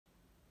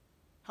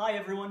Hi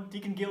everyone,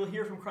 Deacon Gil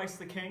here from Christ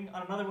the King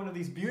on another one of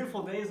these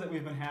beautiful days that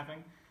we've been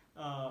having.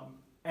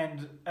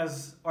 And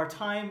as our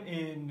time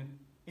in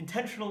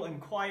intentional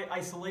and quiet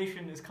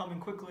isolation is coming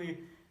quickly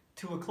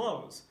to a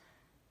close,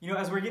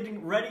 as we're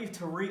getting ready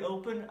to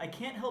reopen, I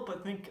can't help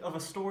but think of a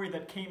story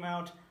that came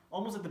out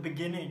almost at the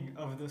beginning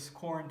of this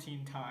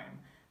quarantine time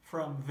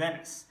from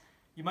Venice.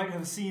 You might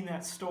have seen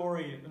that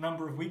story a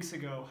number of weeks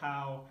ago,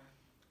 how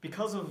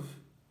because of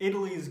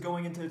Italy's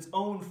going into its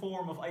own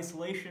form of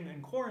isolation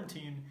and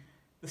quarantine,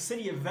 the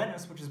city of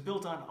Venice, which is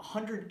built on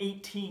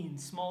 118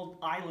 small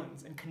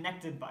islands and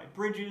connected by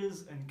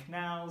bridges and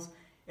canals,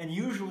 and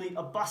usually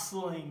a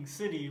bustling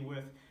city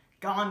with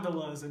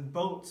gondolas and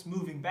boats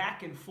moving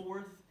back and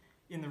forth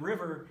in the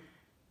river,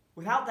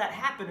 without that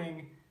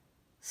happening,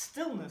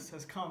 stillness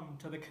has come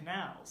to the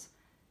canals.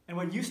 And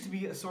what used to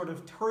be a sort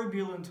of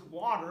turbulent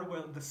water,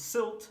 where the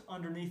silt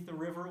underneath the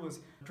river was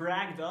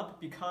dragged up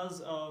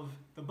because of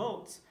the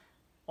boats,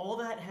 all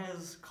that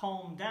has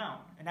calmed down.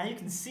 And now you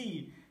can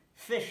see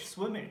fish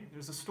swimming.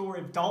 There's a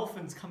story of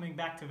dolphins coming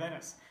back to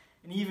Venice,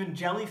 and even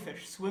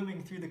jellyfish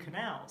swimming through the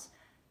canals,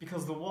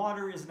 because the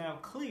water is now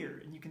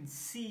clear and you can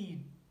see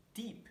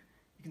deep.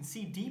 You can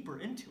see deeper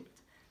into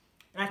it.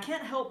 And I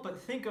can't help but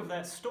think of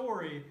that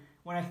story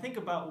when I think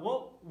about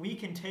what we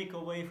can take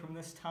away from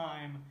this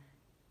time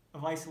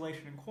of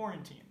isolation and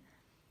quarantine.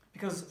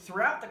 Because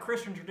throughout the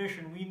Christian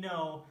tradition, we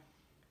know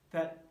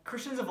that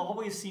Christians have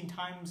always seen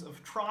times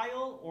of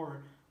trial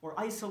or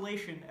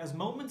isolation as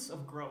moments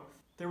of growth.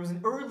 There was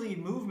an early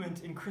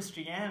movement in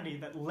Christianity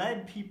that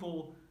led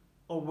people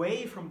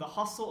away from the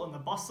hustle and the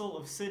bustle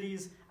of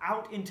cities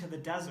out into the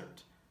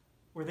desert,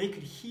 where they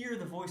could hear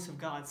the voice of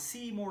God,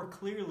 see more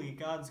clearly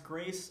God's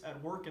grace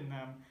at work in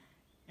them,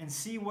 and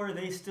see where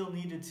they still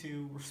needed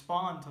to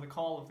respond to the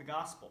call of the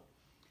gospel.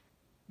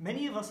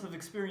 Many of us have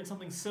experienced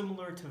something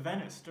similar to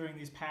Venice during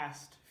these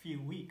past few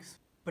weeks.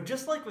 But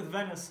just like with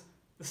Venice,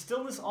 the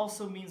stillness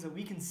also means that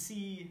we can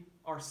see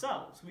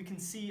ourselves. We can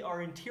see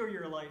our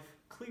interior life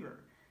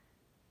clearer.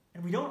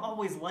 And we don't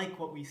always like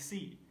what we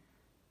see.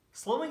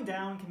 Slowing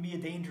down can be a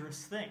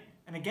dangerous thing.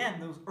 And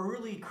again, those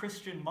early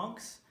Christian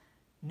monks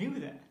knew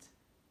that.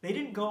 They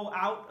didn't go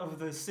out of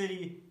the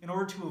city in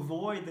order to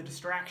avoid the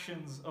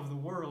distractions of the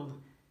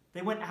world.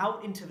 They went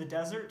out into the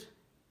desert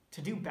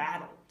to do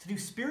battle, to do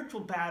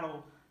spiritual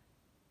battle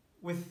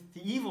with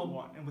the evil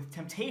one and with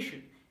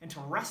temptation, and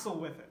to wrestle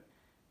with it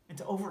and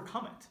to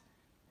overcome it.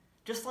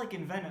 Just like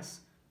in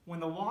Venice, when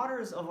the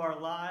waters of our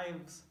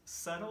lives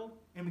settle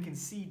and we can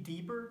see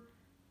deeper,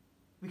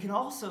 we can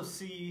also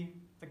see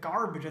the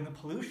garbage and the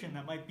pollution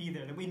that might be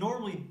there that we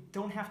normally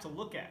don't have to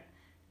look at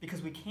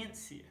because we can't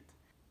see it.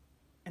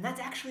 And that's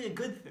actually a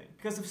good thing,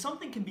 because if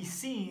something can be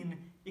seen,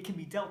 it can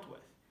be dealt with.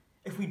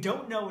 If we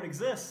don't know it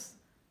exists,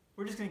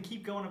 we're just going to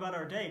keep going about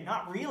our day,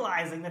 not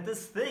realizing that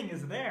this thing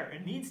is there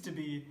and needs to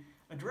be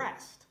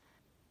addressed.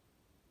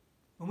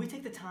 When we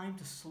take the time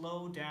to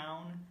slow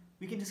down,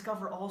 we can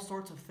discover all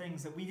sorts of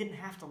things that we didn't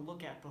have to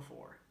look at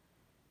before.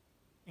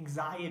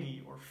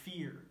 Anxiety or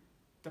fear,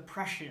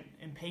 depression,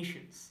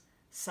 impatience,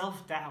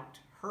 self-doubt,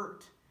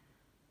 hurt.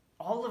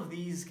 All of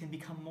these can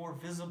become more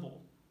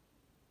visible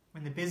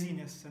when the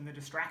busyness and the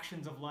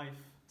distractions of life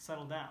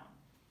settle down.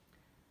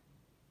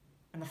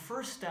 And the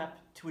first step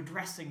to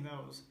addressing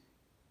those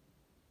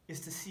is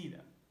to see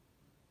them.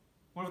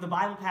 One of the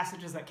Bible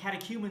passages that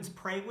catechumens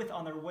pray with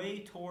on their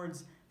way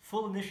towards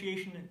full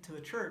initiation into the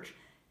church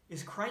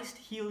is Christ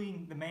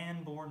healing the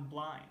man born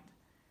blind.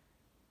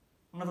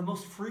 One of the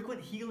most frequent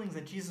healings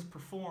that Jesus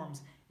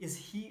performs is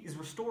he is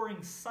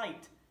restoring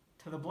sight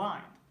to the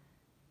blind.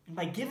 And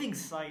by giving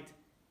sight,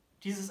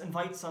 Jesus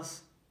invites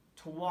us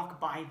to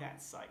walk by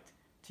that sight,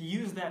 to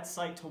use that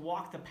sight to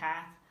walk the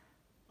path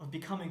of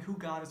becoming who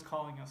God is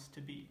calling us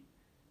to be.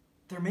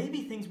 There may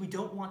be things we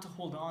don't want to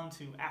hold on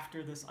to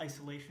after this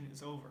isolation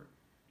is over.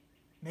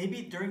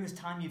 Maybe during this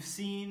time you've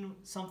seen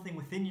something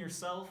within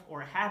yourself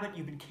or a habit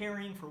you've been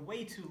carrying for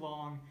way too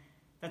long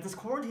that this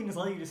quarantine has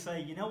led you to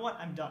say, you know what,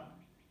 I'm done.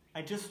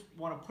 I just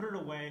want to put it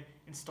away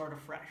and start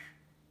afresh.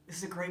 This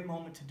is a great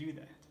moment to do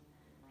that.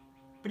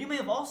 But you may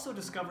have also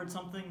discovered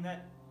something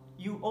that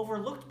you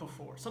overlooked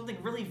before, something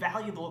really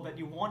valuable that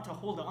you want to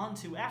hold on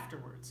to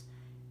afterwards.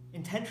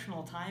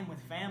 Intentional time with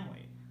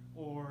family,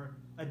 or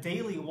a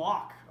daily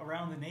walk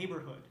around the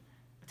neighborhood,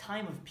 a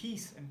time of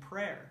peace and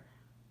prayer.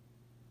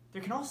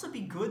 There can also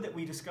be good that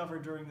we discover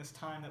during this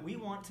time that we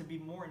want to be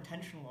more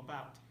intentional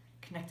about,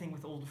 connecting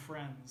with old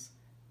friends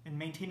and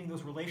maintaining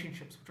those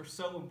relationships which are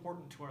so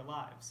important to our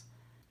lives.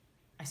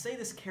 I say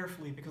this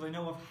carefully because I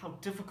know of how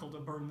difficult a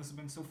burden this has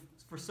been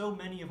for so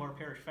many of our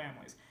parish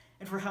families,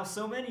 and for how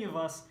so many of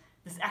us,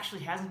 this actually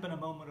hasn't been a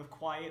moment of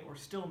quiet or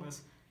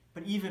stillness,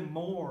 but even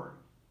more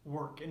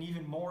work and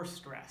even more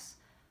stress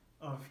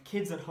of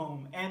kids at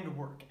home and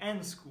work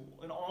and school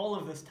and all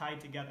of this tied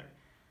together.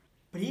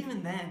 But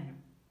even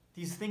then,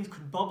 these things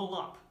could bubble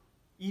up,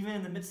 even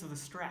in the midst of the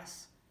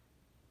stress.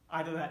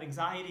 Either that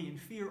anxiety and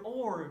fear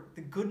or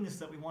the goodness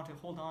that we want to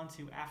hold on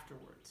to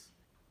afterwards.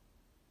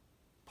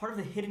 Part of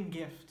the hidden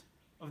gift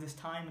of this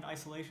time in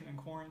isolation and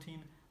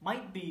quarantine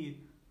might be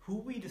who who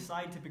we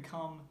decide to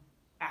become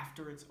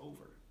after it's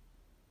over.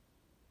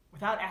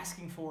 Without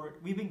asking for it,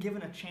 we've been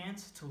given a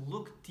chance to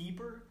look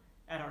deeper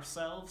at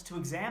ourselves, to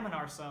examine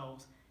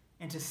ourselves,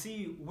 and to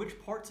see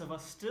which parts of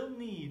us still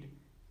need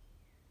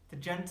the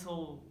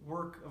gentle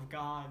work of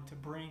God to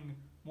bring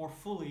more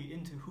fully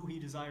into who He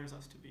desires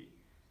us to be.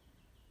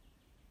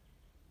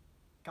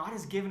 God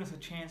has given us a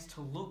chance to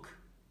look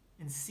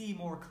and see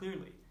more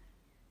clearly.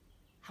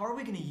 How are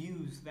we going to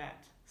use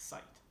that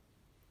sight?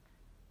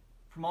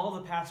 From all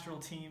of the pastoral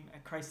team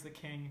at Christ the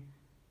King,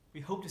 we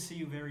hope to see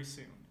you very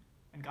soon,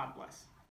 and God bless.